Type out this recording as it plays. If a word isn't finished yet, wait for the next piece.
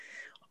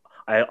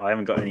I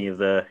haven't got any of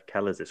the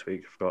Kellers this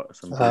week. I've got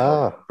some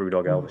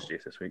Brewdog Elvis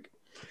juice this week.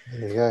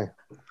 There you go.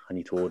 I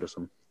need to order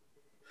some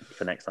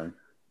for next time.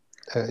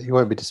 You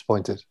won't be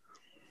disappointed.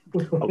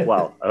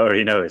 Well, I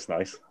already know it's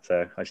nice,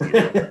 so I just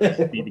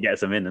need to get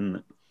some in, isn't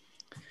it?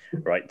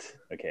 Right,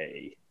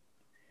 okay.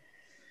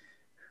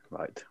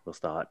 Right, we'll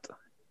start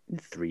in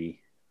 3,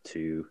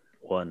 2,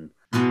 1.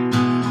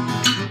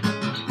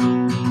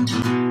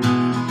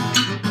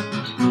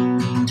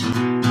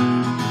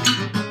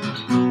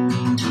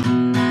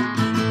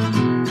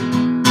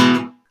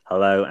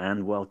 Hello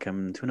and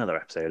welcome to another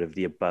episode of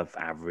the Above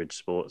Average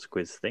Sports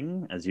Quiz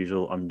Thing. As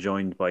usual, I'm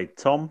joined by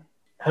Tom.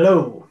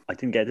 Hello. I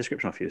didn't get a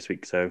description off you this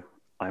week, so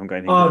I haven't got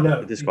anything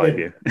to describe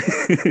you.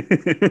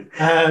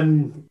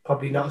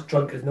 Probably not as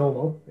drunk as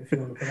normal, if you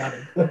want to put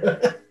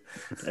that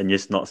in. And you're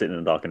not sitting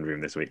in a darkened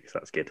room this week, so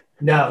that's good.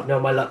 No,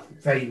 my luck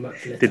very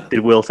much lit up. Did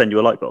Will send you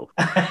a light bulb?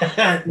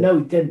 No,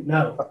 he didn't,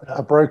 no.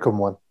 A broken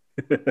one.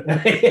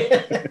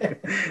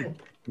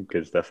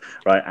 Good stuff.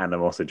 Right, and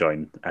I'm also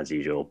joined, as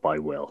usual, by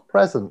Will.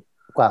 Present.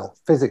 Well,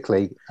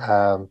 physically,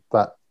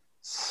 but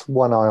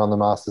one eye on the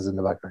Masters in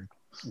the background.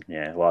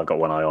 Yeah, well, I've got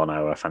one eye on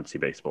our fantasy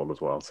baseball as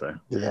well, so...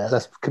 Yeah,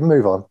 can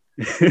move on.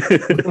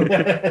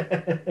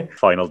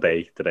 Final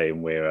day today,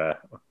 and we're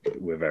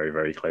very,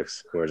 very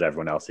close, whereas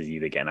everyone else is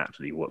either getting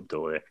absolutely whooped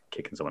or they're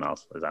kicking someone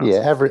else.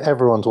 Yeah,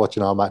 everyone's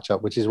watching our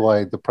matchup, which is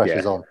why the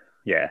pressure's on.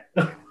 Yeah.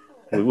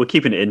 We're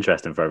keeping it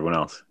interesting for everyone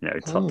else. You know,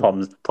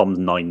 Tom's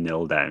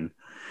 9-0 down.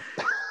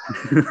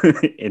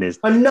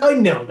 I'm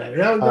 9-0 now.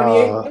 I'm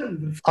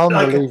only 8-1.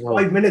 Unbelievable.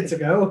 Like 5 minutes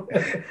ago.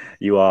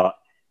 You are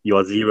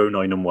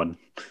 0-9-1.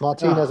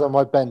 Martinez on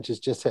my bench has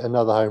just hit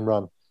another home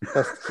run.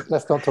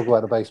 Let's not talk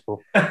about the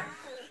baseball.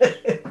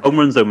 Home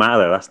runs don't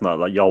matter. That's not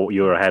like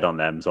you're ahead on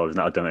them, so I don't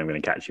know if I'm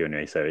going to catch you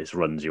anyway. So it's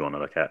runs you want to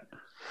look at.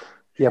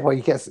 Yeah, well,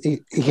 he gets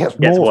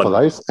more one. For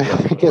those.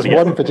 Yeah. He gets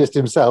one for just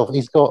himself.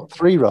 He's got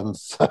 3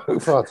 runs so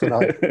far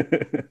tonight.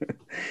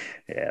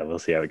 Yeah, we'll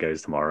see how it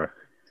goes tomorrow.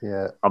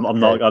 Yeah, I'm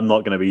not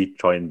going to be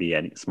trying to be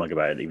any smug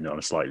about it, even though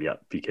I'm slightly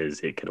up, because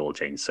it could all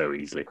change so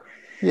easily.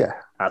 Yeah,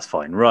 that's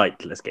fine.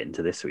 Right, let's get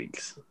into this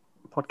week's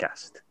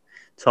podcast.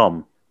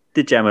 Tom,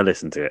 did Gemma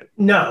listen to it?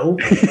 No,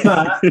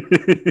 but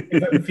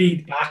give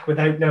feedback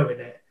without knowing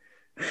it.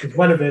 Because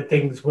one of the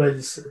things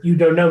was you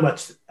don't know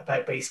much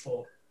about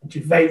baseball, and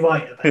she's very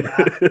right about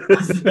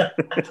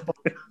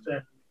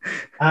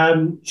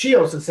that. She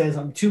also says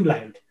I'm too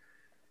loud.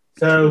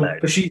 So,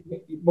 but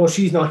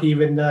she's not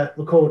hearing the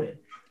recording.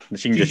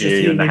 She can just hear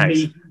you in the house.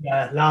 Me,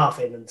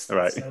 laughing and stuff.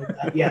 Right. So,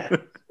 yeah.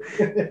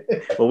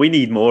 Well, we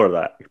need more of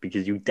that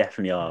because you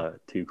definitely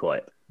are too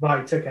quiet.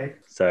 Right. Okay.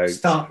 So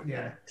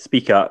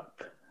speak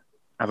up,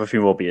 have a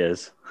few more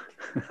beers,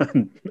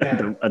 and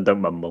don't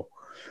mumble.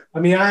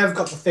 I mean, I have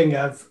got the thing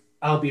of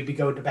I'll be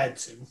going to bed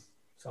soon,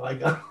 so I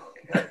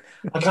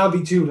can't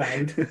be too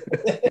loud.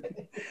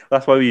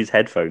 That's why we use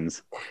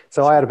headphones.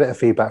 So I had a bit of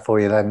feedback for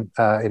you then,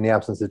 in the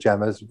absence of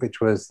Gemma's, which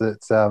was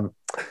that.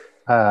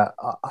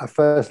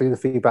 Firstly, the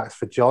feedback's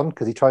for John,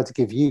 because he tried to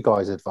give you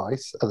guys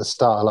advice at the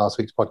start of last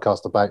week's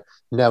podcast about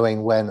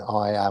knowing when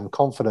I am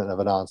confident of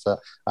an answer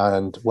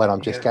and when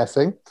I'm just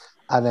guessing.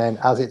 And then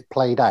as it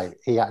played out,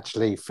 he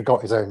actually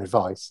forgot his own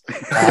advice.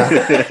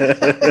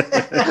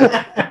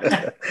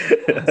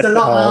 It's a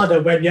lot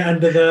harder when you're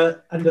under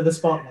the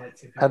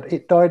spotlight. And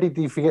not only did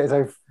he forget his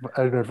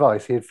own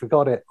advice, he had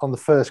forgot it on the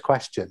first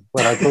question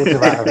when I talked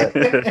him out of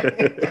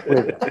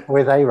it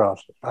with A-Rod.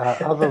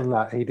 Other than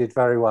that, he did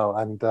very well.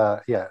 And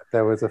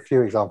there was a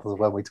few examples of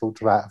when we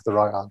talked about the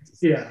right answers.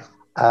 Yeah.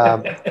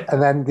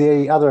 And then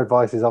the other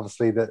advice is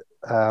obviously that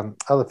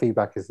other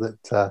feedback is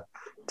that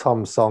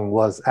Tom's song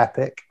was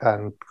epic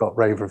and got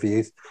rave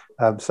reviews.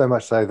 So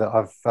much so that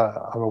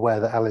I'm aware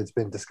that Ellen's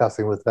been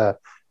discussing with her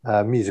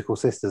musical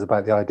sisters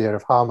about the idea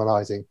of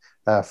harmonising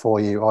for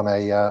you on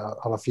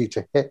a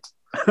future hit.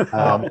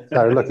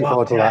 So looking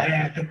forward to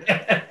that.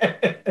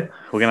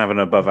 We're going to have an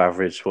above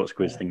average sports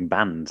quiz thing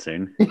banned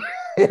soon. We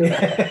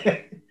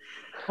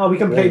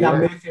can play that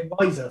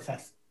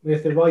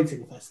with the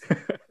Rising Fest.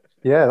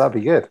 Yeah, that'd be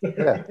good.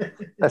 Yeah,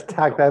 let's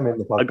tag them in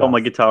the podcast. I got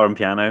my guitar and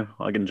piano.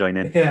 I can join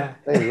in. Yeah,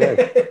 there you go.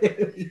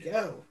 There we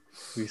go.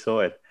 We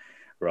saw it.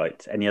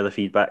 Right. Any other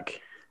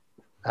feedback?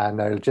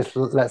 No, just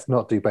let's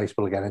not do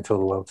baseball again until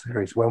the World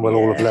Series, when we'll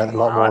all have learned a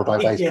lot more about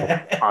baseball.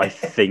 Yeah. I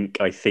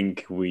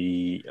think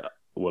we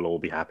will all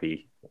be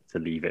happy to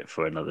leave it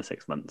for another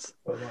 6 months.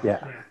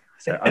 Yeah.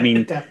 So, I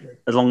mean,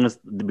 as long as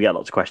we get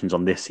lots of questions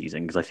on this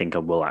season, because I think I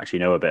will actually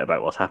know a bit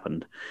about what's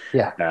happened.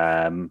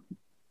 Yeah.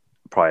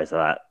 Prior to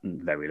that,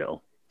 very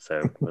little.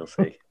 So we'll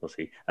see. We'll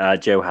see.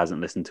 Jo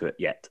hasn't listened to it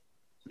yet.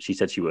 She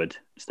said she would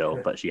still,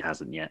 but she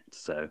hasn't yet.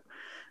 So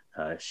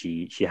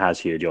she has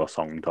heard your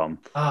song, Tom.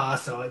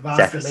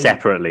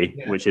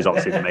 Separately, which is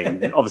obviously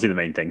the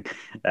main thing.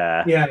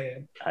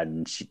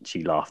 And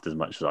she laughed as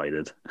much as I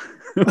did.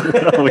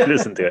 We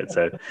listened to it,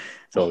 so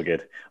it's all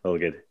good. All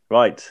good.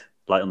 Right.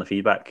 Light on the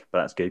feedback, but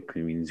that's good because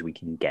it means we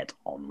can get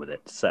on with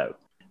it. So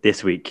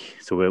this week,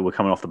 we're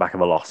coming off the back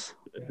of a loss.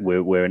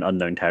 We're in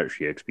unknown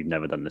territory because we've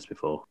never done this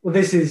before. Well,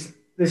 this is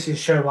this is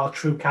show our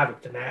true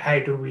character now. How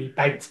do we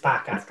bounce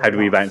back after? How do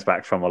we bounce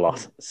back from a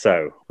loss?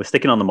 So we're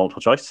sticking on the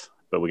multiple choice,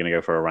 but we're going to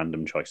go for a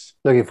random choice.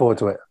 Looking forward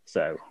to it.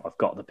 So I've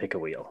got the pick a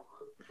wheel.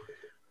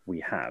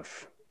 We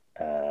have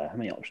how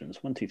many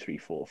options? 1, 2, 3,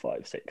 4,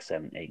 5, 6,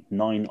 7, 8,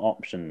 9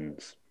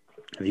 options.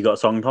 Have you got a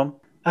song, Tom?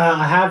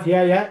 I have,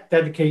 yeah,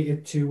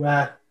 dedicated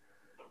to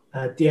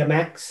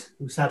DMX,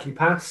 who sadly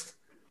passed.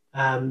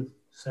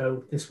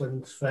 So this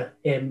one's for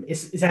him.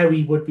 It's how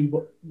he would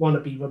want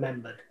to be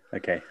remembered.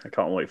 Okay, I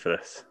can't wait for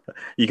this.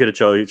 You could have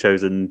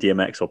chosen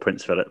DMX or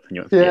Prince Philip. And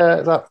you went,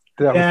 That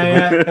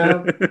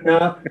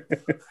No.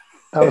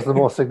 that was the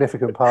more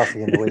significant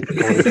passing in the week.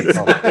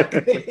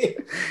 Exactly.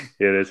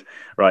 Here it is.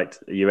 Right,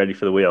 are you ready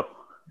for the wheel?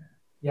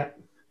 Yeah.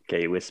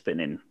 Okay, we're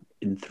spinning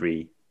in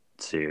 3,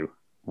 2,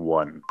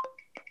 1.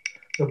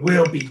 The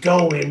wheel be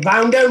going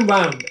round and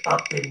round,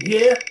 up in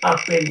here,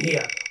 up in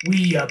here.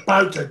 We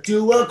about to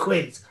do a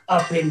quiz,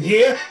 up in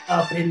here,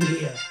 up in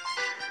here.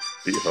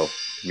 Beautiful,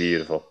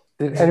 beautiful.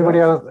 Did anybody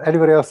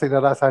else think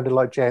that sounded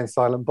like Jay and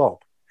Silent Bob?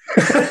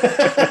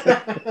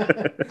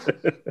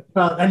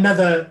 Well,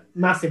 another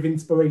massive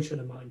inspiration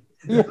of mine.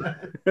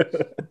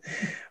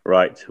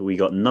 Right, we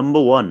got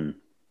number 1.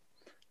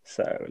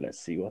 So let's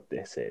see what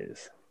this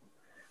is.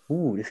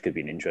 Ooh, this could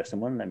be an interesting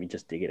one. Let me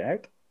just dig it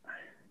out.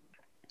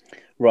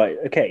 Right,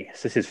 okay,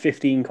 so this is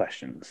 15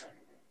 questions.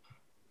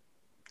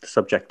 The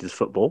subject is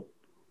football.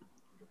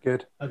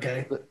 Good.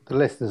 Okay. The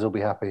listeners will be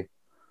happy.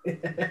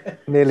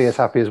 Nearly as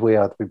happy as we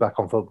are to be back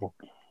on football.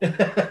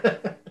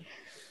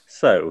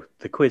 So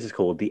the quiz is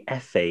called the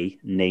FA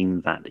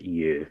Name That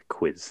Year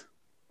Quiz.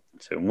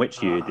 So in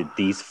which year did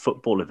these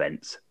football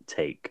events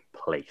take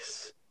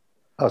place?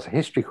 Oh, it's a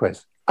history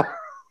quiz.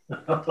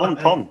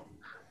 Tom,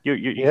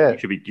 you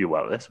should be do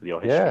well with this with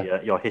your history,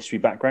 your history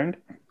background.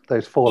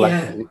 Those four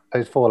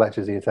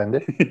lectures he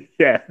attended.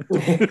 Yeah.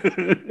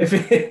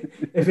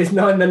 if it's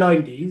not in the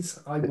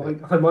 90s,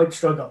 I might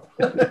struggle.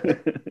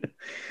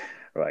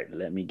 Right,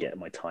 let me get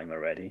my timer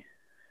ready.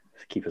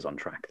 Let's keep us on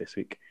track this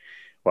week.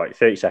 Right,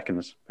 30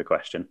 seconds per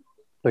question.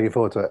 Looking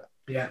forward to it.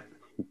 Yeah.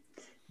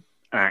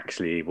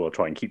 Actually, we'll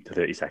try and keep the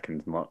 30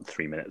 seconds, not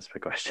 3 minutes per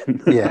question.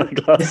 Yeah.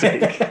 Last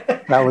week.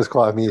 That was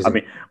quite amusing. I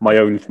mean, my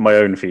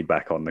own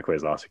feedback on the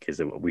quiz last week is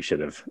that we should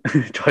have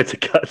tried to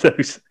cut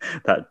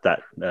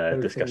that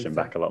discussion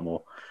back a lot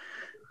more.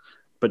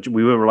 But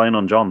we were relying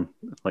on John.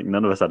 Like,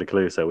 none of us had a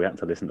clue, so we had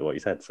to listen to what he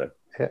said. So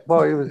yeah.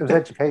 Well, it was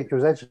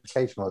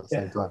educational at the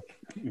same time.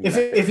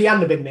 If he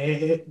hadn't been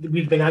there,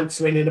 we'd been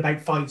answering in about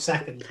 5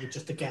 seconds with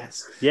just a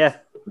guess. Yeah,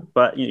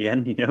 but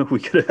again, we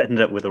could have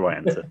ended up with the right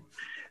answer.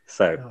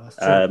 So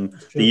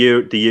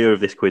the year of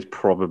this quiz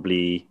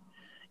probably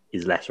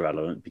is less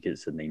relevant because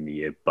it's the name of the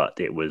year, but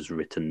it was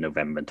written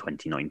November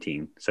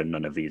 2019, so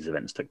none of these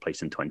events took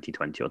place in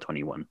 2020 or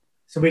 21.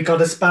 So we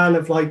got a span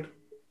of like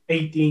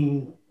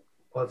 60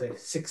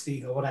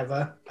 or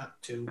whatever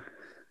up to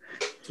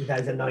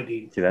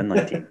 2019.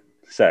 2019.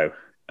 So,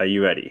 are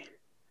you ready?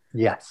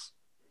 Yes.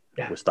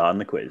 Yeah. We're starting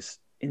the quiz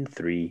in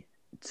 3,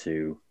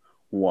 2,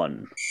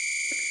 1.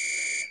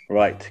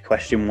 Right,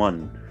 question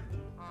 1.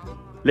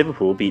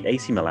 Liverpool beat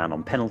AC Milan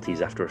on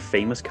penalties after a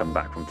famous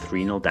comeback from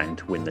 3-0 down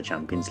to win the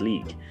Champions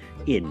League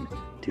in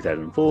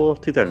 2004,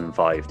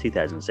 2005,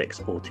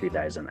 2006 or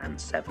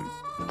 2007.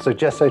 So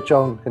just so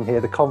John can hear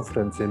the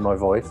confidence in my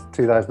voice,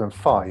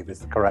 2005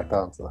 is the correct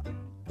answer.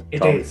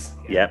 It is.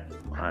 Yep,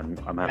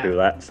 I'm happy with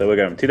that. So we're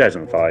going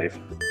 2005.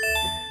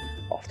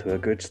 Off to a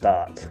good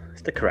start.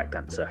 It's the correct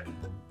answer.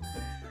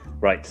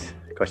 Right,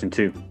 question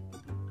 2.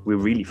 We're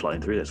really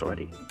flying through this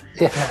already.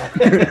 Yeah.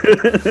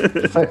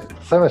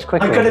 so much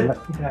quicker. I could have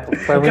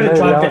dragged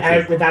it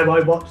out with how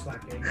I watched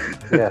that game.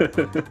 Yeah.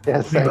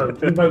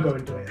 We won't go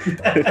into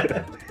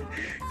it.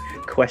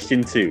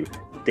 Question 2.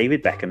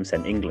 David Beckham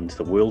sent England to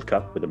the World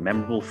Cup with a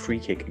memorable free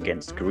kick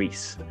against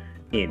Greece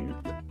in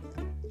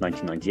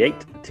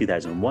 1998,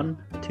 2001,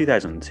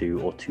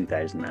 2002 or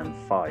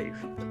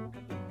 2005.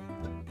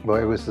 Well,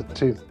 it was the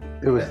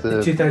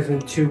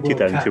 2002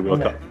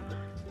 World Cup.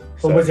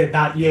 Or was it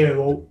that year?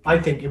 Or I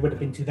think it would have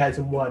been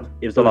 2001.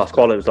 It was the last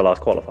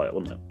qualifier,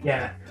 wasn't it?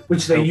 Yeah,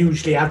 which they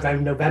usually have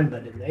around November,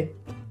 didn't they?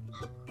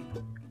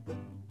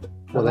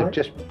 Well, they've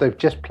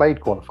just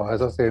played qualifiers.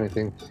 That's the only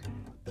thing.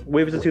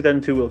 Where was the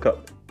 2002 World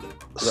Cup?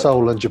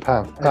 Seoul and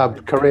Japan.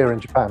 Korea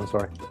and Japan.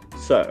 Sorry.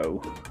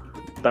 So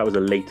that was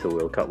a later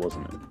World Cup,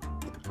 wasn't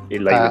it?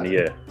 Later in the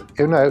year.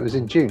 Oh, no, it was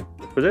in June.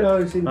 Was it? No,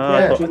 it was in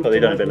I thought they'd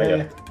done a bit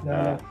later.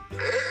 No.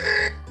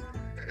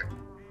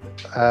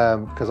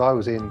 Because I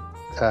was in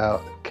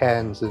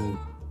Cairns and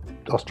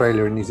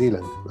Australia and New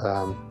Zealand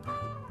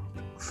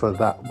for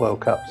that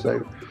World Cup. So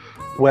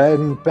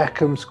when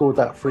Beckham scored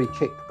that free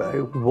kick,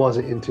 though, was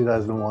it in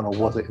 2001 or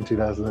was it in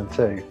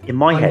 2002? In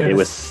my head,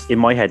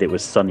 it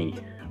was sunny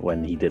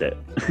when he did it,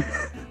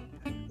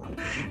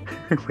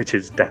 which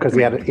is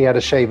definitely because he had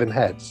a shaven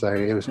head, so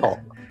it was hot.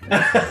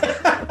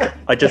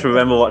 I just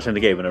remember watching the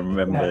game and I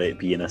remember it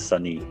being a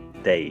sunny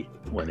day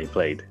when they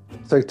played.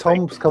 So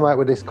Tom's come out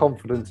with this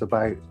confidence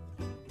about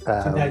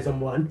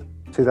 2001.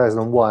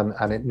 2001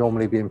 and it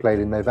normally being played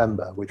in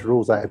November, which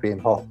rules out it being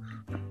hot.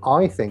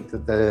 I think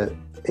that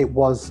it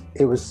was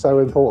so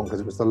important because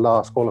it was the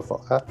last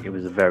qualifier. It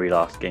was the very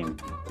last game.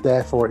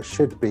 Therefore, it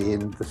should be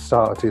in the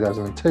start of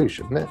 2002,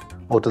 shouldn't it?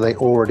 Or do they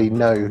already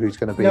know who's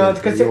going to be in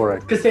the Euro?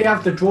 Because they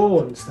have the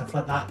draw and stuff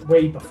like that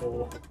way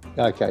before.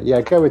 Okay,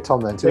 yeah, go with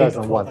Tom then.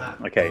 2001.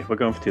 Okay, we're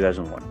going for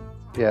 2001.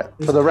 Yeah,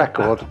 for the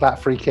record, that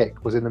free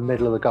kick was in the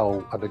middle of the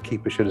goal, and the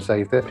keeper should have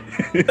saved it.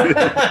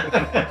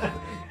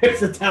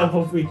 It's a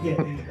terrible free kick.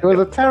 It was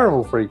a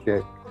terrible free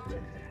kick.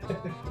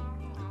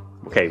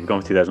 Okay, we're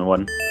going for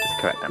 2001. It's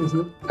the correct answer.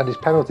 Mm-hmm. And his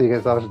penalty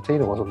against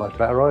Argentina wasn't much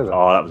better either.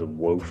 Oh, that was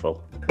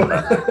woeful.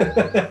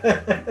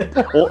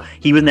 Or,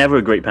 he was never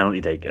a great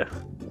penalty taker.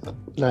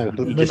 No,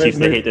 He just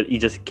used to hit it. He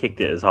just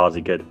kicked it as hard as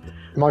he could.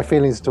 my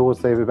feelings towards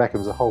David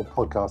Beckham is a whole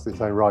podcast in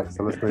its own right,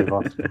 so let's move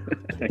on.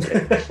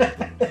 Okay.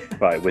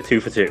 Right, we're 2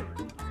 for 2.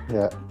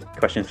 Yeah.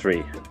 Question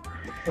 3.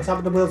 What's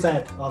happened to Will's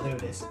head? Oh, there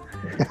it is.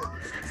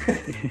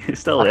 It's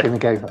still Back in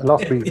there. the game. I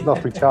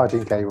lost my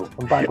charging cable.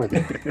 I'm back with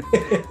it.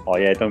 Oh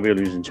yeah, don't be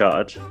losing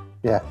charge.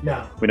 Yeah.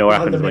 No. We know what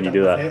happens Under when you me,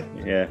 do that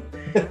that. Yeah.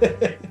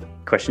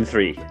 Question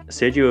 3.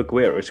 Sergio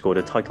Aguero scored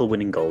a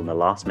title-winning goal in the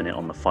last minute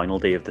on the final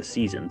day of the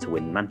season to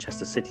win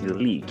Manchester City the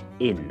league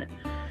in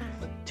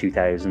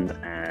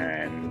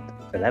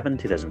 2011,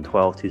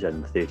 2012,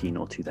 2013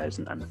 or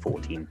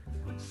 2014.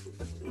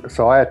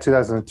 So I had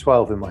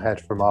 2012 in my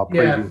head from our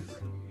preview.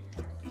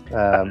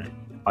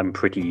 I'm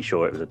pretty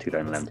sure it was a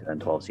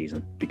 2011-2012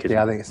 season because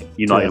Yeah, I think it's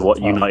United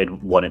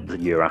 2012. won it the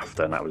year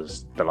after, and that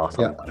was the last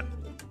time Yeah. they won it.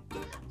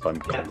 So I'm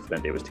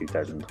confident it was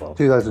 2012.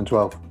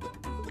 2012.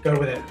 Go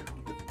with it.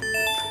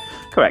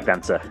 Correct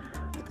answer.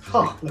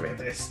 Oh, look at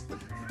this.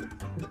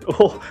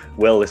 Oh,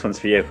 Will, this one's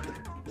for you.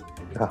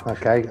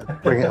 Okay,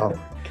 bring it on.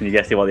 Can you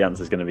guess what the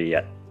answer is going to be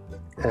yet?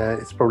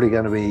 It's probably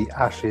going to be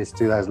Ashes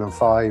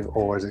 2005,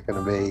 or is it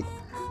going to be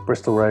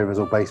Bristol Rovers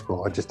or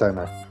baseball? I just don't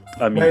know.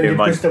 When Bear the in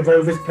mind, Bristol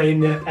Rovers playing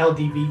the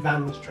LDV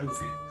Vans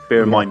Trophy.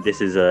 bear in mind this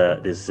is a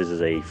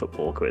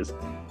football quiz.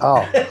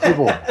 Oh,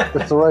 football,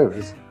 Bristol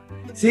Rovers.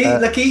 See,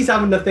 look, he's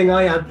having the thing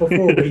I had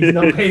before, but he's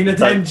not paying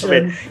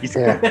attention. He's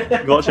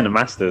Yeah. watching the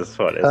Masters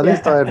for it. At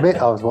least I admit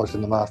I was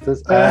watching the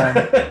Masters.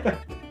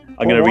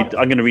 I'm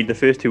gonna read the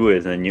first 2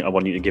 words, and then I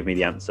want you to give me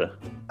the answer.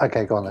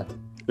 Okay, go on then.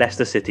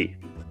 Leicester City.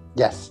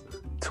 Yes,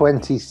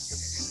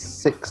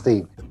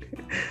 2016.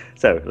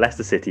 So,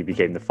 Leicester City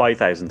became the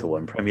 5,000 to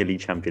 1 Premier League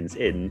champions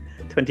in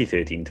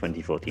 2013,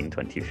 2014,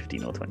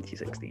 2015 or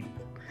 2016.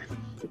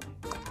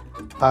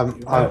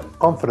 I'm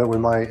confident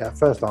with my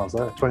first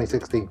answer,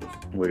 2016.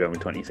 We're going with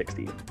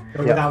 2016.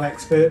 Go with our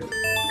expert.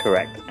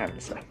 Correct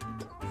answer.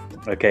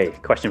 Okay,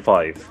 question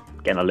 5.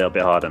 Getting a little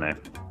bit harder now.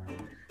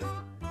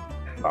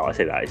 Well, I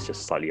say that it's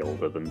just slightly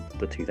older than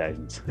the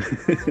 2000s.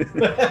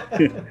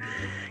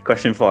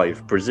 Question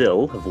 5.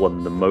 Brazil have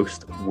won the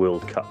most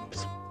World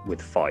Cups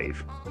with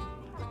 5.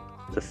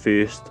 The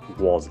first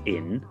was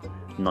in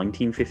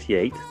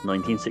 1958,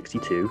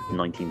 1962,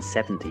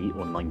 1970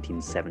 or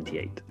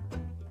 1978.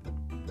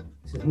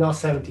 It's not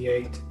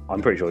 78.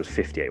 I'm pretty sure it was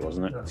 58,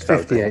 wasn't it? No, it's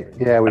 58.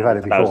 Yeah, we've had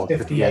it That was before.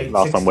 58,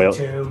 Last time Wales-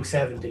 62,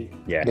 70.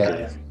 Yeah.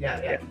 Yeah.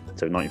 Yeah.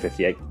 So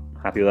 1958.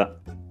 Happy with that?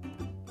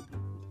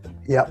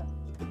 Yep.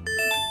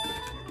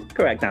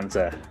 Correct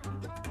answer.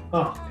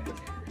 Oh,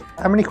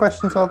 How many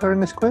questions are there in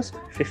this quiz?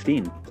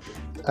 15.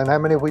 And how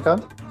many have we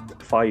done?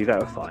 5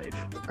 out of 5.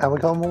 And we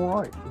got them all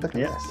right. Look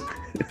at Yeah.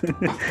 this.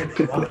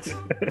 what?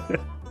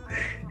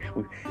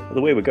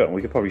 The way we're going,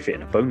 we could probably fit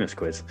in a bonus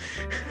quiz.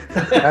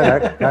 No.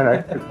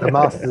 The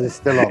Masters is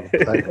still on.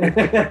 So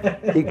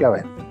keep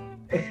going.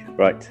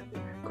 Right.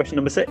 Question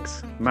number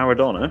 6.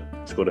 Maradona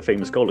scored a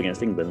famous goal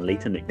against England,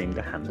 later nicknamed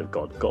the Hand of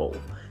God goal,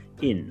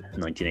 in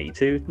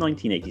 1982,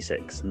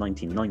 1986,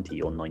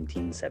 1990 or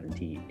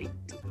 1978.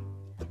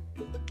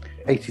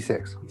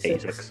 86.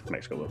 86,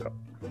 Mexico World Cup.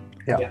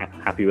 Yeah.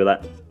 Happy with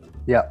that?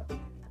 Yep.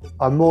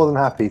 I'm more than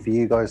happy for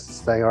you guys to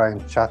stay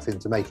around chatting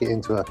to make it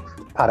into a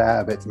pad it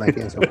out a bit to make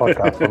it into a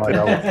podcast when I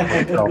go.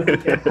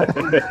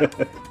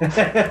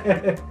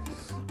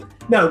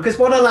 No, because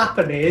what'll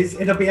happen is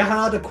it'll be a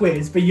harder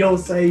quiz, but you'll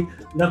say,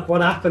 "Look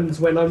what happens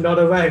when I'm not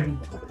around."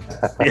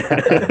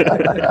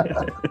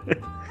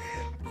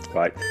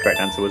 Right, correct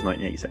answer was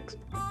 1986.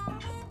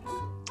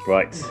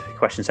 Right,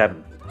 question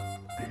 7.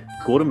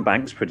 Gordon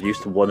Banks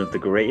produced one of the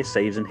greatest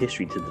saves in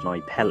history to deny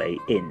Pele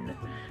in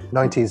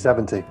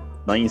 1970.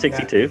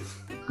 1962,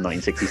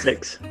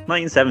 1966,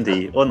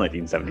 1970 or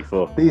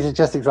 1974. These are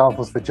just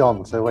examples for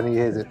John, so when he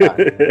hears it back.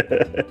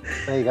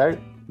 There you go.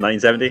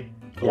 1970,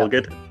 all Yeah.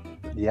 good?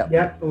 Yep.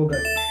 Yeah, all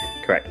good.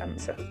 Correct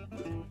answer.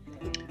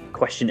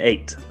 Question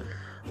 8.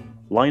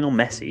 Lionel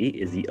Messi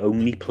is the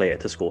only player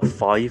to score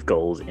 5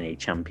 goals in a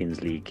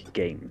Champions League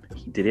game.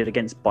 He did it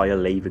against Bayer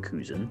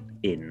Leverkusen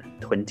in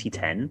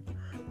 2010,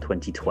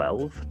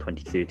 2012,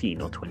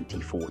 2013 or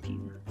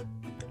 2014.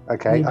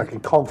 Okay, I can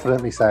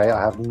confidently say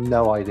I have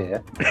no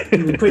idea.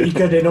 You were pretty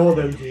good in all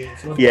those years.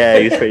 wasn't Yeah,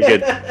 he was pretty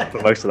good for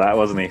most of that,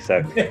 wasn't he?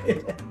 So,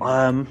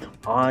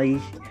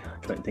 I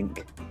don't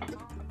think.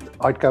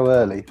 I'd go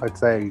early. I'd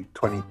say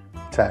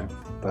 2010,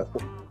 but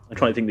I'm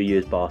trying to think the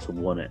years Barca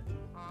won it.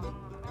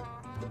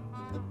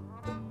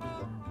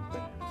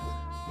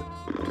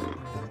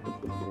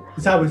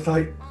 Because that was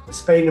like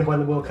Spain had won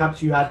the World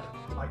Cups. You had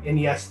like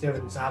Iniesta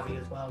and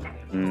Xavi as well.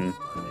 And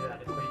they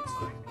had a great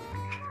side.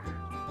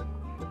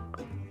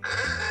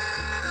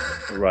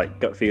 Right,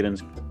 gut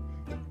feelings.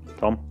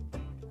 Tom?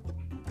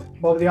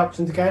 What were the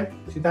options again?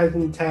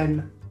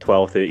 2010.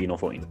 12, 13 or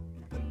 14?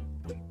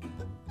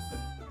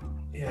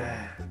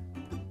 Yeah.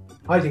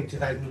 I think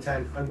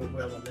 2010. I'm with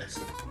Will on this.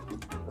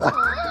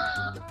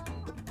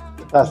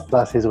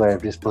 That's his way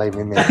of just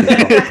blaming me.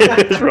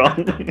 It's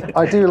wrong.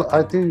 I do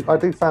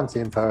fancy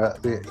him for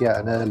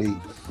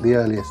the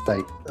earliest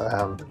date.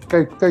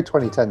 Go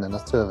 2010 then.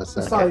 That's two of us.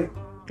 It's like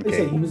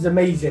he was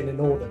amazing in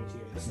all those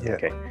years. Yeah.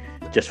 Okay.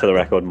 Just for the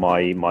record,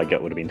 my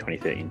gut would have been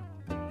 2013.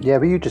 Yeah,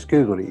 but you just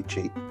Googled it, you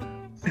cheat.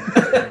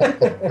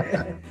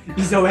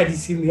 He's already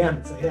seen the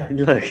answer. Yeah.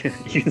 Look,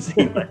 you can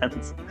see my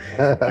hands.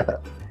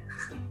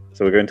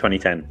 So we're going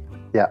 2010.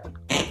 Yeah.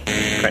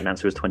 Correct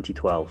answer was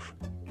 2012.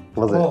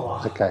 Was it?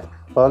 Oh. Okay.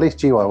 Well, at least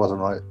GY wasn't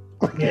right.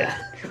 Yeah.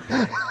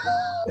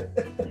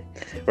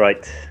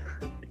 Right.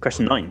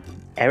 Question 9.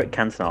 Eric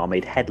Cantona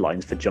made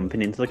headlines for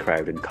jumping into the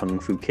crowd and kung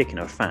fu kicking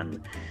a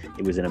fan.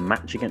 It was in a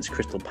match against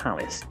Crystal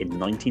Palace in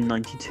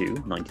 1992,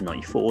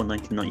 1994,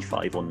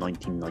 1995 or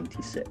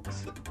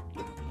 1996.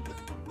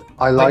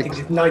 I think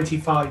it's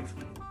 95.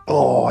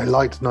 Oh, I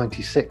liked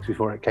 96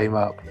 before it came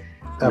up.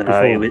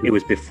 It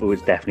was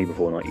definitely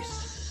before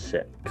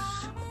 96.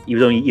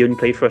 He only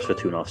played for us for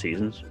 2.5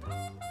 seasons.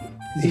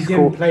 He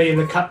didn't play in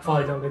the cup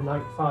final in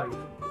 95.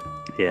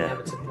 Yeah.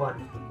 Everton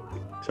won.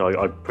 So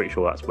I'm pretty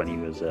sure that's when he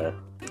was a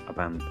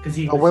band. Because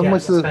he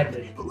was,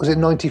 suspended. Was it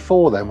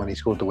 94 then when he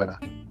scored the winner?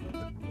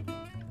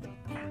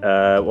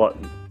 What?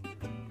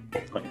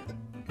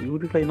 Who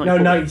would we play? 94? No,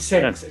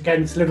 96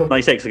 against Liverpool.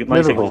 96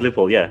 was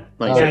Liverpool, yeah.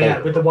 96. Yeah,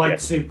 with the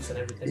white suits and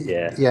everything.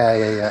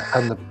 Yeah.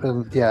 And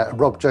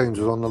Rob Jones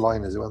was on the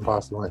line as it went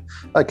past the line.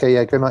 Okay,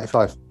 yeah, go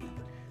 95.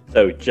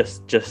 So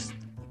just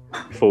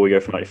before we go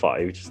for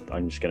 95,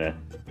 I'm just gonna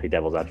play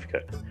devil's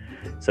advocate.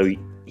 So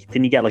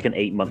didn't he get like an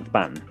 8-month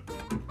ban?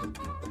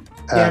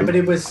 Yeah, but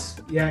it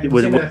was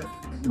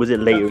was it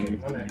later?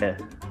 Game, yeah.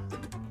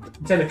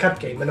 It's in a cup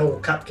game, and all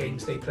cup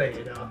games they play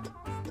in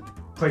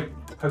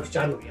post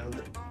January, aren't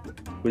they?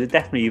 Was it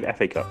definitely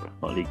FA Cup,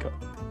 not League Cup?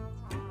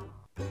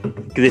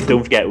 Because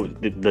don't forget,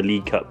 the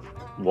League Cup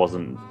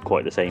wasn't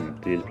quite the same.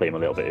 They did play him a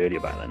little bit earlier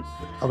back then.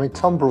 I mean,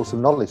 Tom brought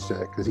some knowledge to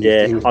it because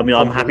he was I'm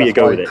happy to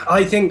go with it.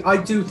 I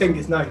do think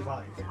it's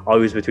 95. I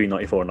was between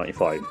 94 and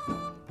 95.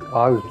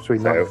 I was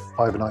between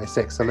 95 and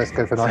 96, so let's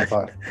go for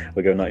 95.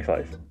 We'll go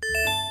 95.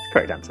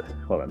 Correct answer.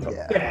 Well done, Tom.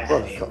 Yeah.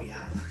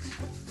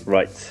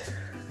 Right.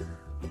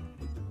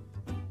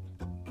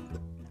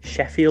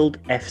 Sheffield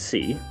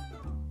FC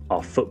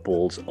are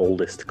football's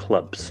oldest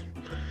clubs.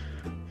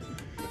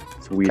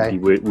 It's a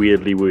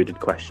weirdly worded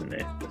question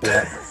there.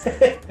 Yeah.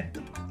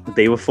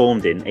 They were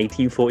formed in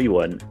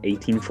 1841,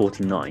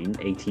 1849,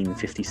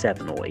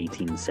 1857 or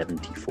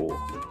 1874.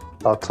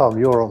 Oh, Tom,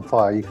 you're on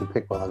fire. You can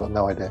pick one. I've got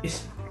no idea.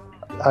 It's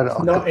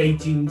not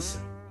 18s.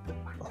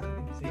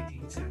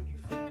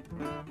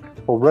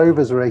 Well,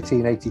 Rovers were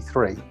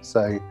 1883,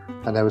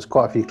 and there was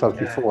quite a few clubs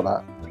before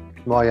that.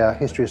 My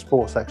history of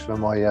sports section of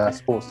my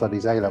sports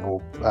studies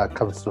A-level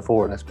comes to the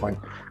fore at this point,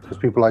 because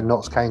people like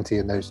Notts County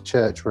and those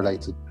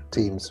church-related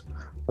teams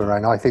were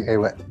around. I think they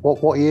were.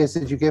 What years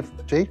did you give,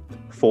 G?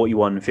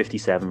 41,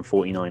 57,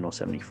 49 or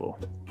 74.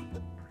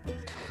 I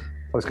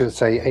was going to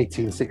say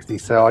 1860,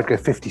 so I'd go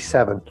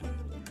 57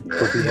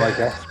 would be my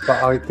guess.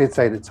 But I did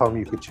say that, Tom,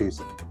 you could choose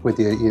with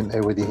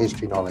your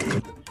history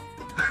knowledge.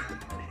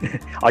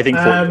 I think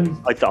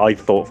I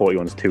thought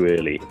 41 was too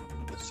early,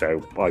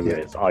 so I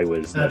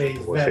was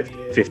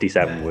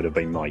 57 would have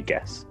been my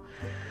guess.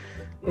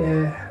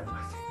 Yeah.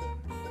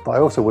 But I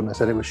also wouldn't have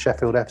said it was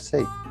Sheffield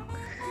FC.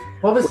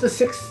 What was the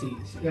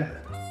 60s? Yeah.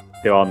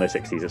 There are no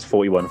 60s. It's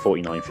 41,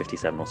 49,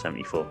 57 or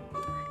 74.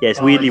 Yeah, it's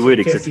weirdly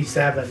worded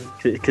 57.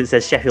 Because it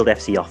says Sheffield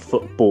FC are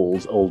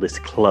football's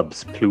oldest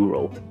clubs,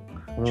 plural.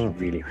 Which is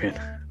really weird.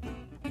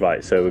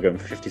 Right, so we're going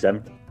for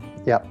 57?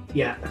 Yeah.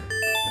 Yeah. It's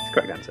the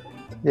correct answer.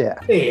 Yeah.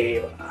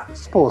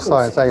 Sports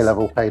science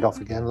A-level paid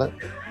off again, look.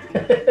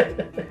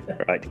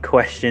 Right,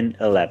 question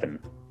 11.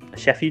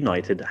 Sheffield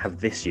United have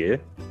this year,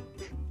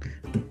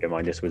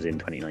 remind us was in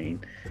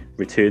 2019,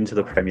 returned to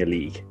the Premier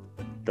League.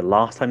 The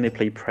last time they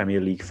played Premier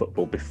League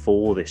football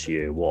before this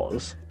year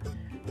was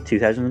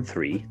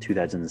 2003,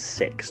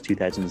 2006,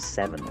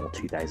 2007 or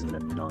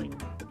 2009?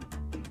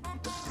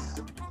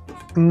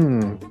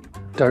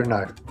 Don't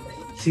know.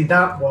 See,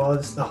 that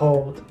was the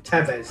whole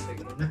Tevez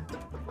thing, wasn't it?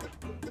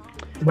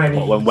 When he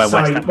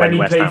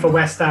played for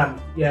West Ham.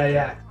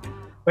 Yeah.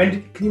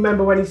 Can you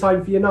remember when he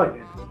signed for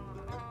United?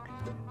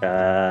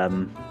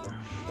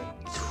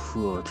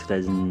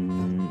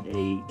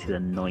 2008,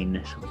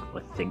 2009, I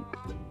think.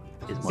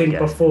 I think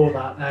before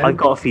that. I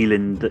got a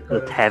feeling that the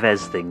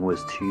Tevez thing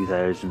was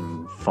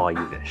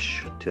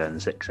 2005-ish,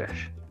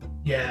 2006-ish.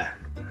 Yeah.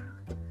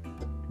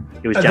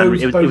 It was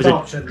January. It was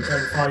options,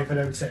 05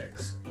 and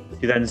 06.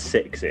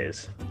 2006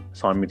 is.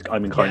 So I'm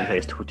inclined to say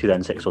it's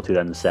 2006 or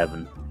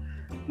 2007.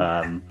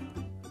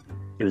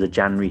 It was a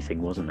January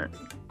thing, wasn't it?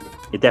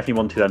 It definitely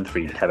won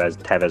 2003.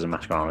 Tevez and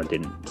Mascherano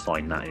didn't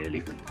sign that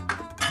early.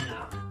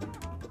 No.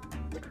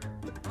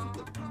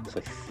 So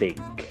I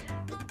think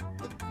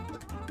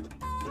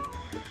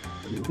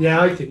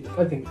Yeah, I think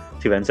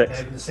 2006.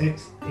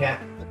 2006. Yeah.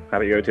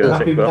 Happy to go You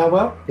happy 2006. with that,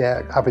 Will?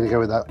 Yeah, happy to go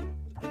with that.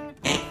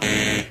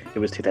 It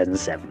was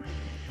 2007.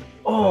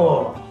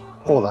 Oh.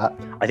 All that.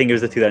 I think it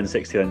was the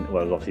 2006, well, it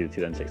was obviously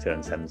the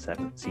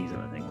 2006-2007 season,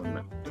 I think, wasn't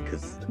it?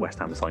 Because West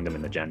Ham signed them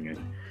in the January.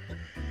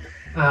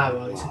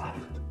 Right.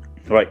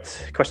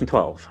 Right, question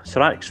 12.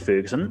 Sir Alex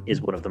Ferguson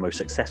is one of the most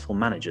successful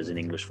managers in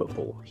English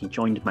football. He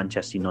joined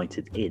Manchester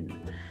United in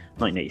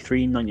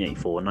 1983,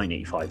 1984,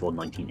 1985, or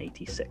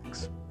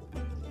 1986.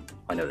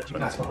 I know this one.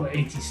 That's what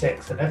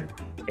 86, isn't it?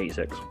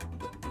 86.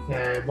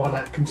 Yeah, one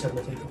that comes on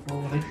the table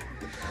before, I think.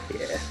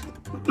 Yeah.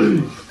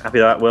 Happy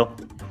with that, Will?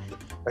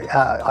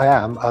 I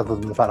am, other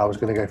than the fact I was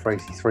going to go for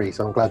 83,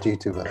 so I'm glad you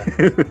two were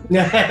there.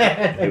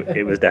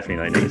 It was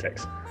definitely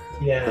 1986.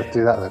 Yeah. Let's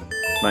do that then.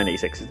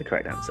 1986 is the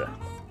correct answer.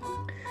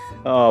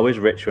 Oh, where's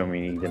Rich when we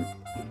need him?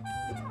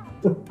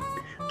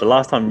 The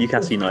last time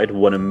Newcastle United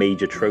won a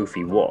major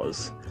trophy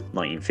was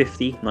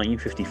 1950,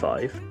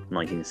 1955,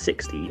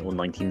 1960, or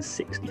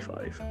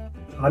 1965.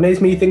 I know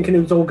it's me thinking it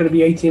was all going to be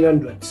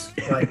 1800s.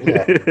 Right.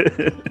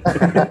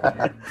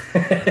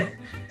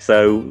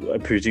 So I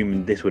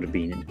presume this would have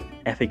been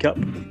FA Cup.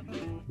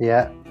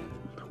 Yeah.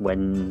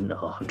 When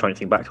I'm trying to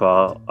think back to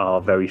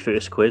our very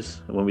first quiz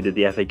when we did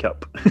the FA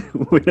Cup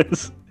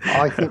winners.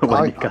 I think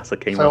when Newcastle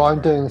came so. up.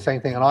 I'm doing the same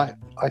thing, and I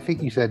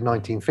think you said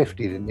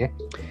 1950, didn't you?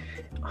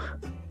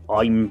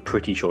 I'm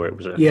pretty sure it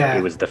was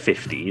it was the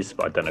 50s,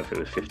 but I don't know if it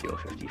was 50 or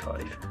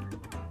 55.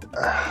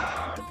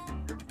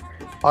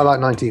 I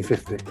like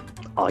 1950.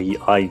 I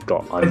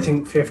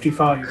think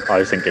 55. I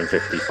was thinking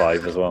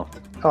 55 as well.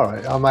 All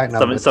right, I'm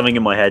outnumbered. Something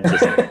in my head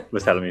just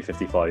was telling me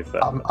 55.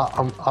 But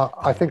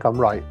I think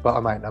I'm right, but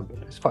I'm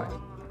outnumbered. It's fine.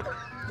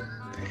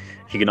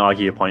 if you can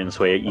argue your point and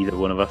sway either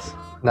one of us.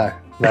 No,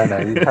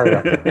 you carry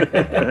on.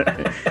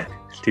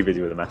 Too busy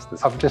with the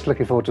Masters. I'm just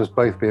looking forward to us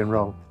both being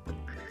wrong.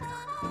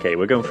 Okay,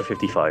 we're going for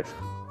 55.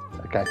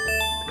 Okay.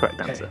 Correct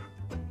answer.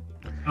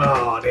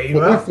 Oh, there It you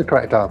are. is the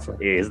correct answer.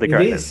 It is the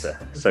correct answer.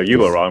 So you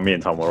were wrong, me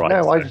and Tom were right.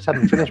 No, I just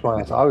hadn't finished my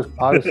answer. I was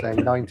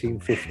saying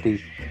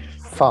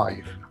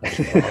 1955.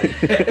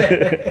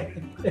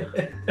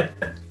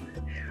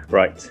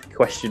 Right,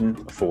 question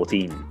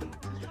 14.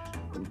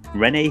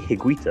 Rene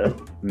Higuita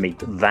made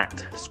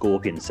that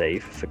scorpion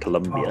save for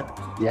Colombia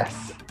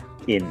Yes.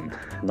 in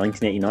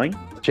 1989,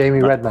 Jamie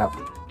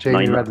Redknapp.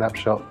 Jamie Nine- Redknapp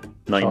shot.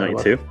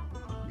 1992,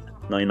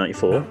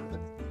 1994,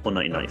 or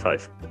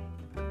 1995.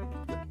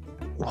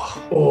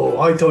 Oh,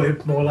 I thought it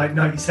was more like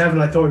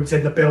 97. I thought it was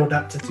in the build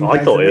up to I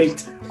thought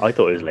 2008. it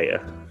was later.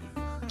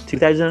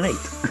 2008.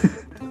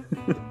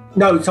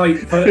 No, sorry,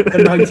 for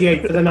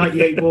 98, for the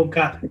 98 World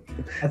Cup.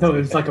 I thought it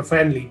was like a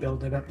friendly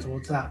building up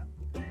towards that.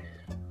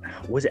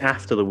 Was it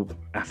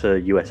after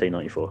USA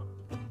 94?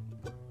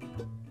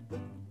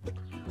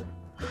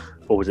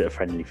 Or was it a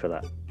friendly for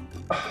that?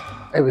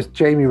 It was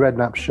Jamie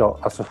Redknapp's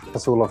shot.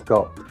 That's all I've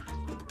got.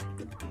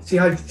 See,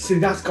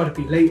 that's got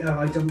to be later.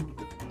 I don't.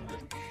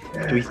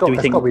 Yeah. Do we It's got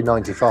think to be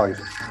 95.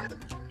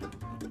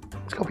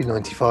 It's got to be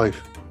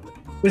 95.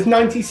 Was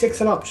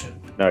 96 an option?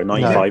 No,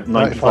 95, No,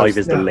 95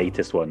 is the no.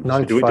 latest one.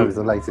 95 is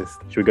the latest.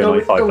 Should we go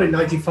 95? Go then? in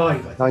 95.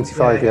 I think.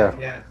 95, yeah.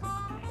 Yeah.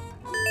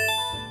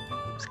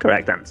 It's the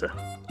correct answer.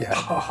 Yeah.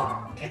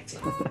 Oh, get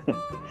it.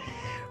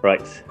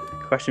 Right,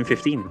 question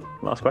 15.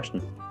 Last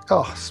question.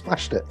 Oh,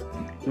 smashed it.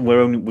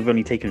 We've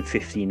only taken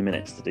 15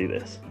 minutes to do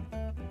this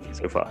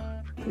so far.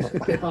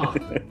 Oh,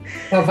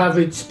 above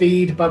average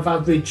speed, above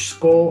average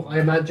score, I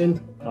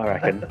imagine. I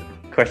reckon.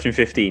 Question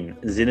 15.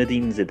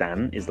 Zinedine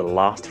Zidane is the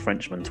last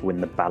Frenchman to win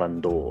the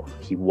Ballon d'Or.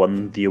 He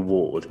won the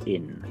award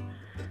in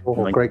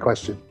Oh, great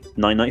question.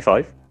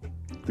 1995,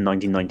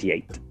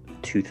 1998,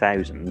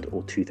 2000,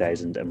 or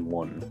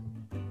 2001.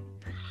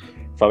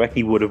 So I reckon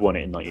he would have won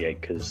it in 98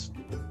 because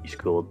he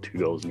scored 2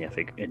 goals in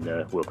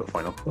the World Cup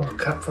final. World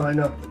Cup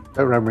final.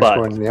 Don't remember But-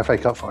 him scoring in the FA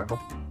Cup final.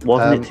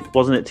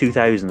 Wasn't it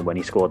 2000 when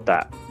he scored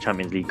that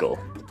Champions League goal?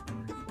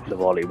 The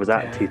volley. Was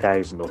that Yeah.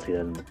 2000 or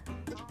 2000?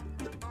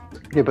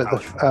 Yeah, but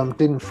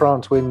didn't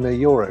France win the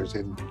Euros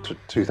in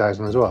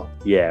 2000 as well?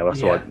 Yeah,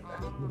 that's what.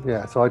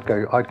 Yeah, so I'd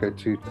go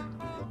to. It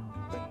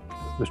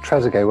was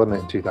Trezeguet, wasn't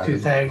it, in 2000?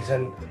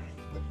 2000.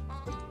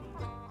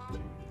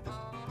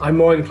 I'm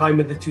more inclined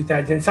with the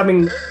 2000.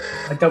 Something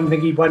I don't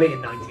think he won it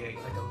in 98.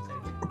 I don't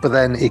think. But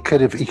then he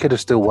could have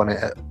still won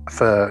it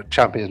for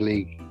Champions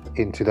League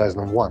in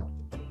 2001.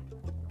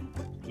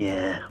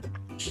 Yeah.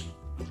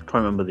 I can't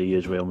remember the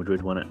years Real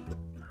Madrid won it.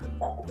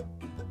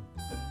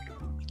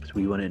 So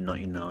we won it in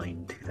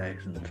 99,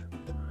 2000.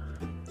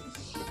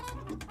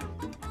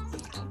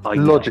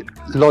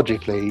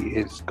 Logically,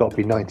 it's got to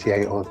be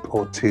 98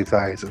 or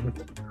 2000.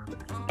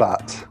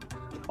 But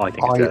I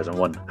think it's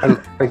 2001.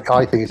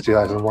 I think it's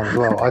 2001 as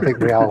well. I think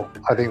Real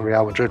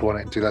Madrid won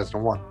it in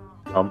 2001.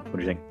 What do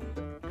you think?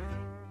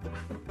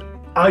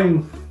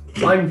 I'm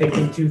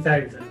thinking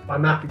 2000,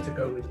 I'm happy to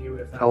go with you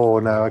if that. Oh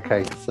no,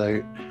 okay.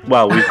 So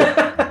Well, we've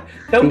got,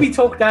 Don't be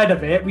talked out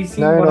of it. We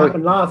seen what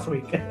happened last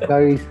week.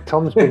 no,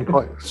 Tom's been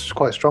quite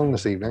strong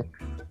this evening.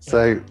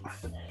 So,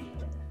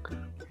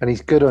 and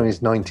he's good on his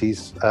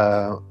 90s,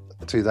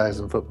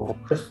 2000 football.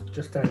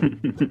 Just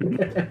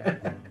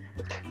The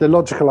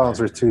logical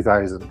answer is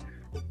 2000.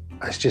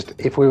 It's just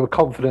if we were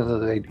confident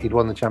that he'd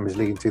won the Champions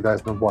League in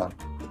 2001,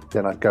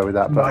 then I'd go with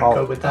that. But I'll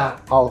go with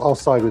that. I'll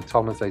side with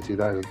Tom and say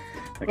 2000.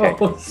 okay.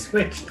 Oh,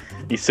 switch.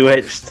 You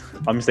switched.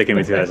 I'm sticking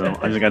with 2000.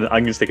 I'm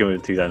gonna stick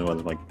with 2001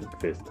 as my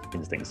first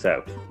instinct.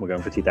 So we're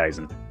going for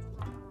 2000.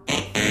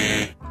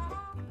 The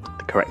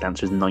correct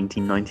answer is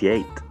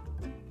 1998.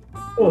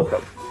 Oh,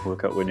 World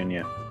Cup winning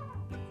year.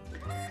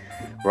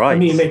 Right. I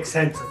mean, it makes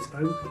sense, I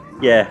suppose.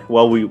 Yeah.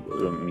 Well, we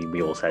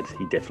all said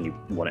he definitely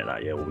won it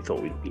that year, or we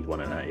thought he'd won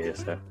it that year.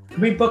 So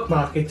Can we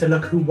bookmark it to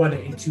look who won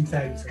it in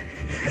 2000?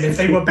 And if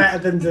they were better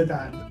than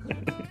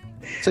Zidane.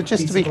 So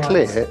just to be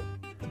clear,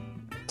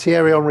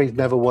 Thierry Henry's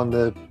never won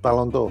the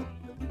Ballon d'Or.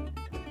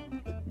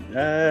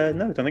 no, I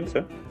don't think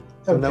so.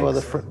 So no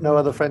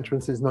other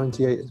Frenchman since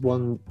 '98 has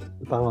won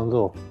the Ballon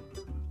d'Or.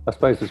 I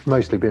suppose it's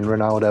mostly been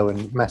Ronaldo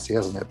and Messi,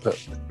 hasn't it? But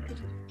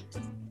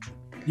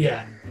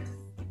Yeah.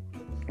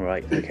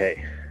 Right.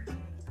 Okay.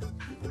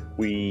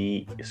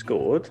 We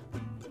scored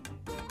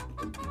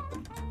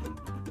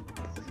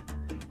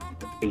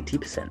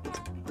 80%.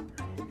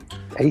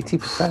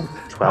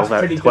 80%. 12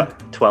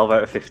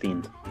 out of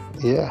 15.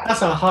 Yeah.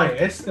 That's our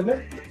highest, isn't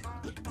it?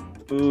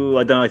 Ooh,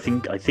 I don't know.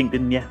 I think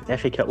didn't the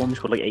FA Cup one we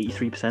scored like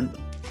 83%.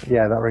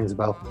 Yeah, that rings a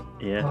bell.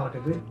 Yeah. Oh,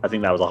 did we? I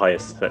think that was the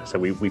highest. So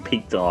we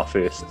peaked on our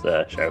first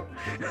show.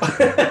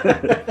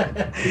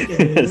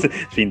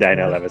 It's been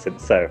downhill ever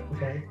since. So,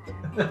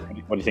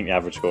 Okay. what do you think the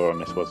average score on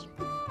this was?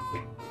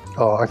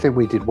 Oh, I think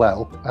we did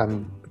well,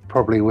 and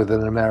probably with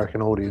an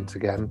American audience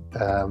again.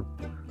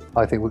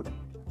 I think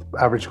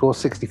average score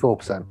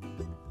 64%.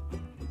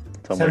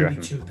 Tom, what do you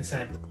reckon?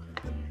 72%.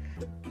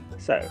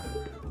 So,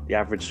 the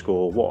average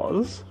score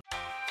was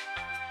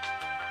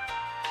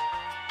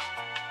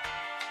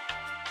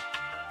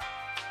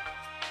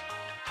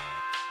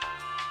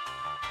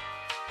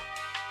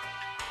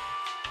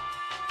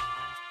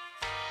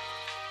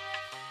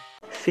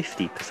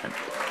 50%.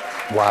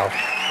 Wow.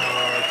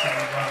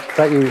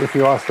 That if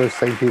you ask those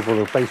same people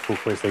the baseball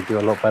quiz, they do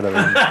a lot better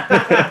than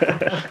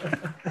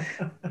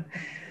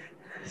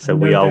So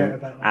we all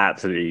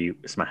absolutely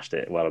smashed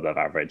it, well above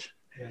average.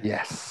 Yeah.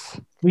 Yes.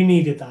 We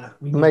needed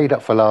that. Made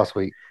up for last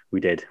week.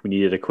 We did. We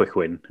needed a quick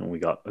win, and we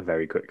got a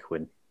very quick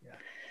win. Yeah.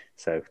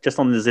 So just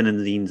on the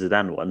Zinedine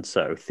Zidane one,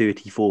 so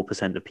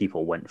 34% of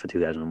people went for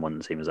 2001,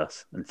 the same as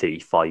us, and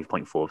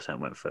 35.4%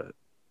 went for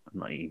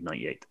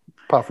 1998.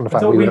 Apart from the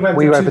fact we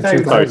went for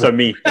 2000. So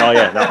me. Oh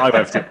yeah, no, I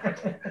went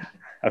for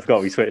I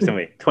forgot we switched, didn't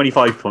we?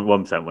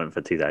 25.1% went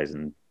for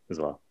 2000 as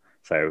well.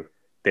 So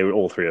they were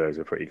all three of those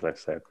were pretty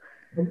close. So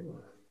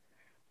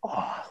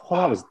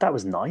well, that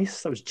was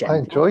nice. That was gentle. I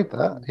enjoyed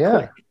that.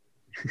 Yeah.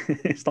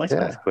 It's nice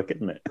when it's quick,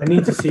 isn't it? I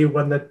need to see who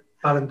won the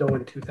Ballon d'Or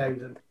in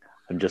 2000.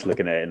 I'm just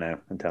looking at it now.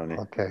 I'm telling you.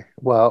 Okay.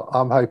 Well,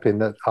 I'm hoping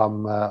that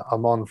I'm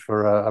on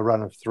for a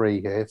run of 3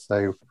 here.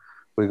 So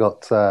we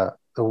got the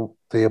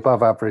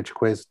above average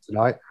quiz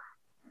tonight.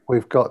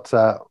 We've got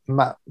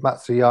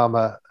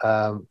Matsuyama.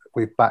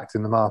 We've backed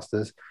in the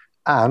Masters,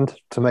 and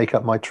to make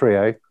up my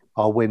trio,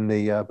 I'll win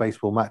the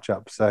baseball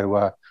matchup. So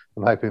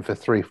I'm hoping for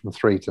 3 from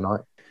 3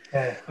 tonight.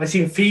 Yeah, I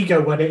seen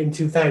Figo won it in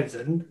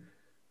 2000,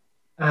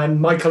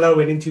 and Michael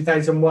Owen in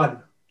 2001. I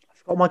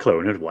forgot Michael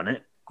Owen had won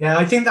it. Yeah,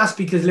 I think that's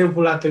because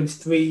Liverpool had those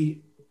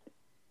 3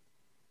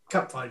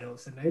 cup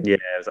finals, didn't they? Yeah,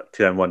 it was like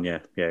 2001.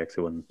 Yeah, because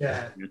it won.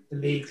 Yeah, the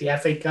league, the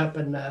FA Cup,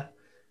 and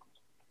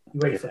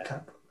UEFA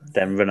Cup.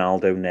 Then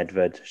Ronaldo,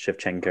 Nedved,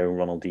 Shevchenko,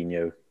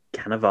 Ronaldinho,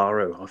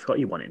 Cannavaro. I forgot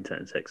he won it in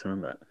 2006. I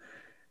remember that.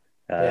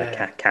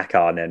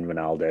 Kaká, and then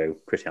Ronaldo,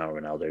 Cristiano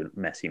Ronaldo,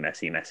 Messi.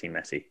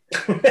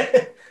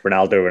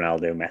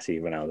 Ronaldo,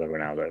 Messi.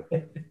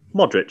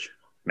 Modric,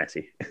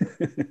 Messi.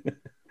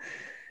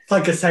 It's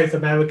like a South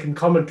American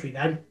commentary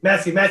then.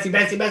 Messi,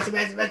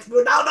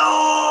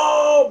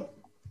 Ronaldo!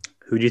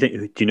 Who do you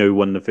think? Do you know who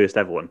won the first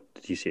ever one?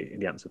 Did you see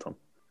the answer, Tom?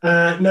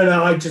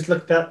 No, I just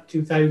looked up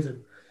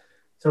 2000.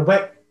 So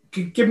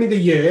give me the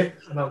year,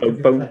 and I'll give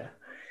you the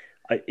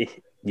player.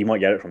 You might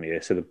get it from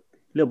here. So the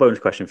little bonus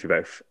question for you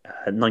both.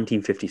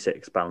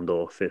 1956 Ballon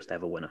d'Or, first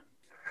ever winner.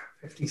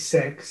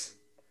 56.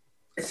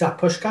 Is that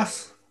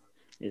Puskás?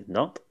 Is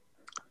not.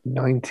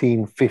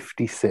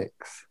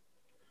 1956.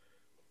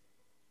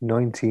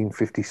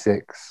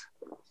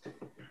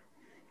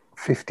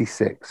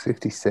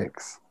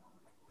 56.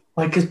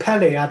 Like, because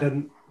Pele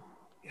hadn't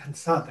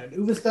started then.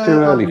 Who was the Too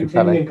early for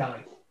Pele. Argentinian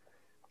guy?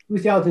 Who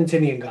was the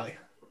Argentinian guy?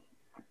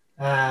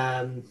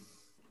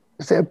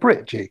 Is it a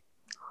Brit, G?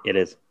 It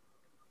is.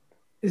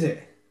 Is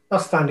it?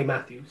 That's Stanley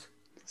Matthews.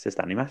 It's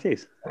Stanley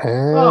Matthews.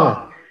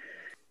 Oh.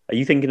 Are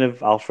you thinking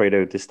of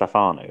Alfredo Di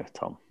Stefano,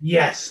 Tom?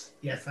 Yes,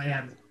 I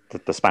am.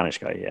 The Spanish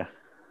guy, yeah.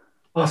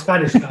 Oh,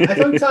 Spanish guy. I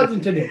thought he was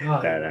Argentinian.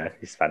 Oh. No,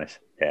 he's Spanish.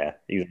 Yeah,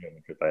 he was a Real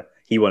Madrid player.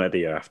 He won it the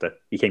year after.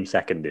 He came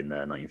second in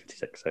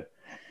 1956. So.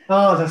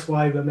 Oh, that's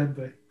why I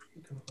remember.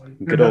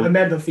 Good I old-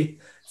 remember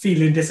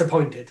feeling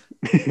disappointed.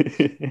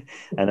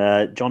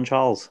 And John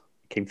Charles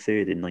came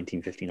third in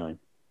 1959.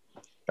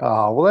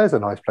 Oh, well, there's a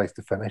nice place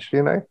to finish,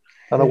 you know.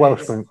 And a It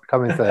Welshman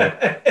coming third.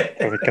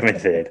 Coming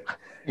third.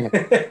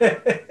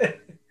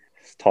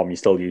 Tom, you're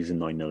still using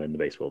 9-0 in the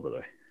baseball, by the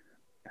way.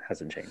 It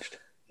hasn't changed.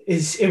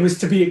 It was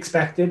to be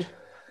expected.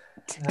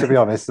 To be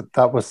honest,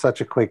 that was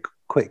such a quick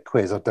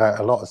quiz. I doubt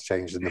a lot has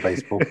changed in the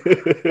baseball.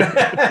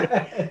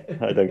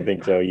 I don't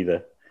think so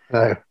either.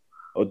 No.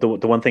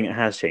 The one thing that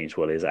has changed,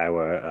 Will, is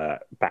our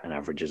batting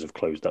averages have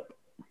closed up.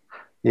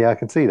 Yeah, I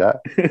can see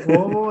that.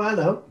 Oh,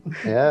 hello.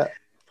 Yeah.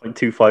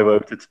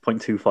 0.250 to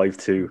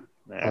 0.252.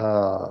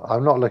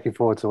 I'm not looking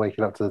forward to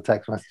waking up to the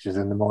text messages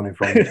in the morning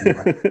from you.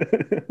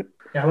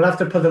 Yeah, we'll have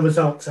to put the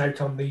results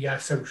out on the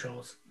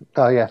socials.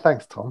 Oh, yeah.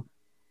 Thanks, Tom.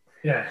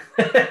 Yeah.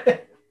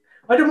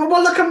 I don't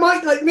want to look at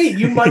Mike like me.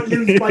 You might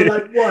lose by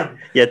like one.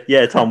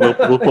 Yeah, Tom.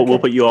 We'll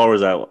put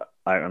yours out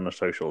on the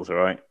socials. All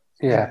right.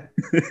 Yeah.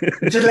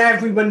 Just let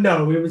everyone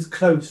know it was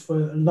close for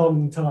a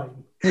long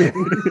time.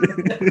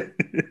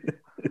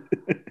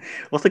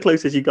 What's the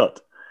closest you got?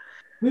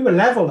 We were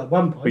level at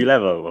one point. We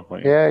level at one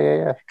point.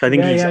 Yeah.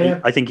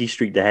 I think he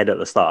streaked ahead at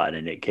the start and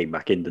then it came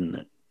back in, didn't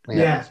it?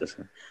 Yeah.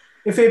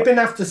 If it had been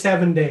after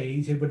 7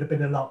 days, it would have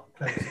been a lot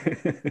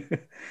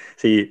closer.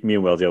 See, me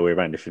and Will the other way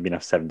around. If it had been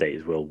after 7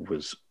 days, Will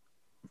was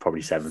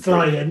probably 7-3.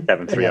 Flying.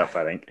 7-3 up,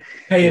 I think.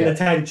 Paying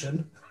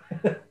attention.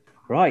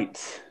 Right.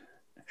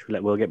 Should we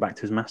let Will get back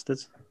to his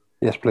masters?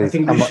 Yes, please. I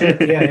think we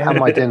should. Yeah. And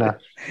my dinner.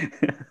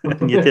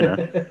 And your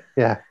dinner.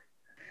 Yeah.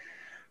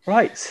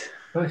 Right.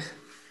 Nice.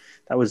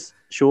 That was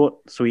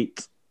short,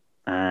 sweet,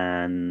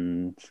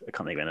 and I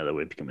can't think of another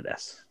word begin with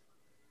S.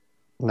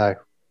 No.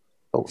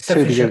 Oh,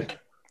 Sufficient.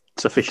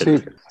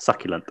 Sufficient.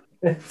 Succulent.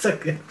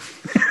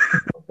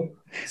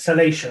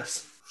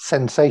 Salacious.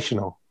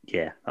 Sensational.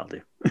 Yeah, that'll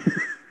do.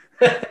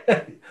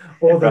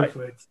 All those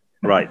words.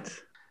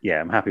 Right. Yeah,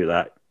 I'm happy with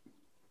that.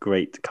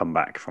 Great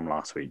comeback from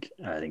last week.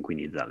 I think we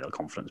needed that little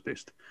confidence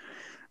boost.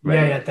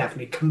 Yeah,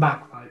 definitely. Come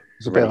back, right?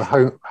 It's a bit of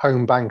a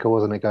home banker,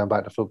 wasn't it, going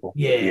back to football?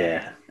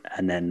 Yeah.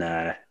 And then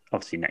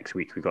obviously next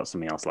week we've got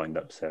something else lined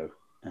up, so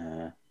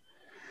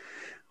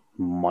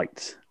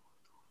might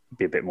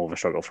be a bit more of a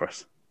struggle for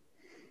us.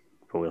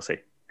 But we'll see.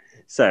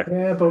 So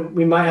yeah, but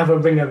we might have a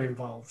ringer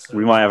involved. So.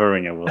 We might have a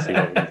ringer. We'll see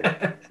what we can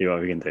do. See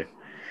what we can do.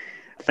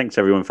 Thanks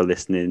everyone for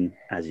listening.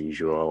 As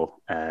usual,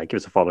 give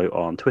us a follow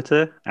on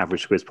Twitter,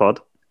 Average Squiz Pod,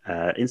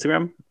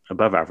 Instagram,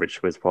 Above Average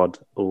Squiz Pod,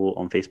 or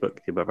on Facebook,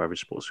 the Above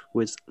Average Sports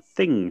Quiz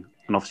thing.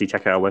 And obviously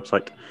check out our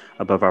website,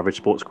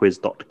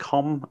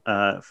 aboveaveragesportsquiz.com,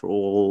 for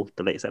all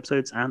the latest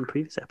episodes and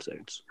previous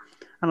episodes,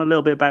 and a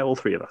little bit about all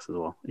three of us as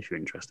well, if you're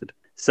interested.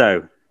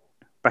 So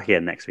back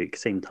again next week,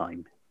 same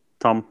time.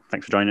 Tom,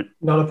 thanks for joining.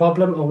 Not a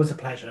problem. Always a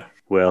pleasure.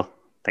 Will,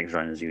 thanks for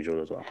joining as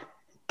usual as well.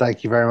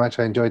 Thank you very much.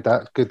 I enjoyed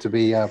that. Good to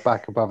be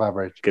back above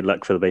average. Good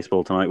luck for the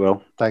baseball tonight,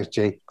 Will. Thanks,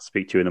 G.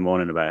 Speak to you in the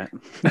morning about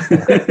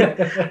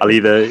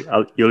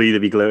it. You'll either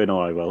be gloating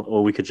or I will,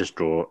 or we could just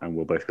draw and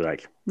we'll both be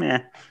like,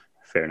 "Yeah,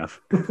 fair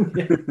enough."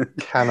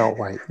 Cannot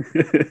wait.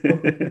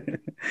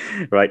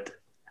 Right.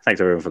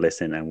 Thanks everyone for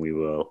listening, and we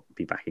will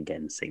be back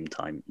again same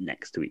time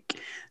next week.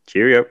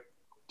 Cheerio.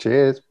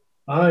 Cheers.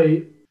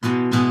 Bye.